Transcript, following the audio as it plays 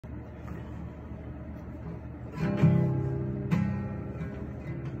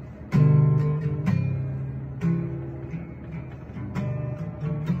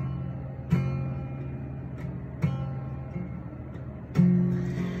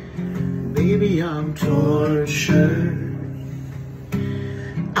Baby, I'm tortured.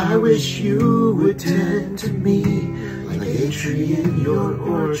 I wish you would tend to me like a tree in your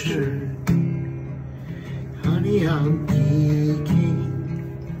orchard. Honey, I'm geeking.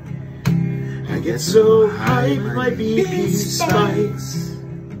 I get so high my BP spikes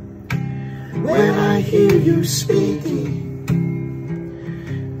when I hear you speaking,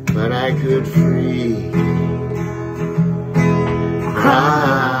 but I could freely cry.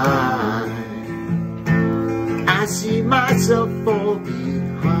 I see myself fall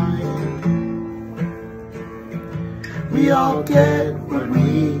behind. We all get what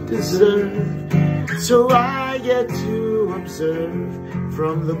we deserve, so I get to observe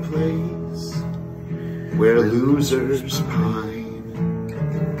from the place where losers pine.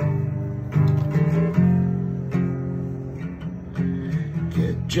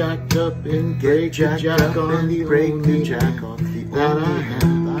 Get jacked up and break jack on the break the jack off the that I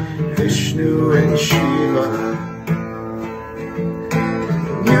have. Vishnu and Shiva,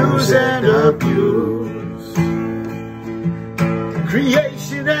 Muse and abuse,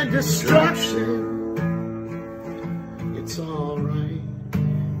 creation and destruction. It's alright,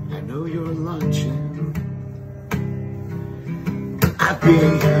 I know you're lunching. I've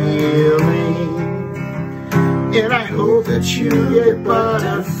been healing, and I hope that you get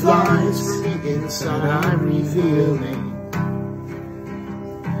butterflies from the inside. I'm revealing,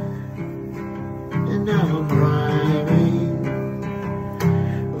 and now I'm rhyming.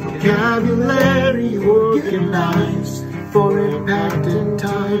 Vocabulary organized for impact and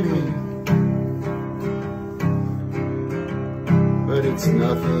timing. But it's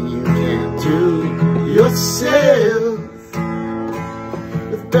nothing you can't do yourself.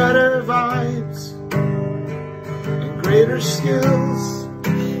 With better vibes and greater skills,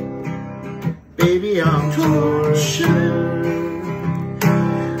 baby, I'm tortured.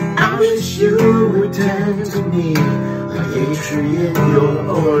 I wish you would tend to me like a tree in your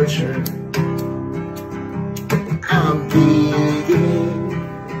orchard. I'm vegan.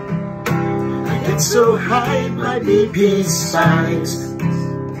 I get so high my BP spikes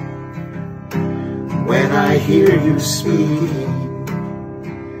when I hear you speaking,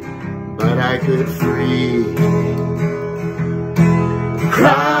 but I could freely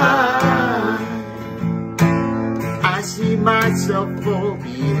cry. I see myself fall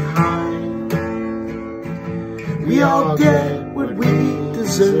behind. We all get what we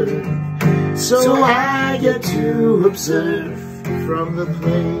deserve, so I get to observe from the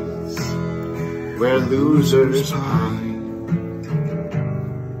place where losers pine.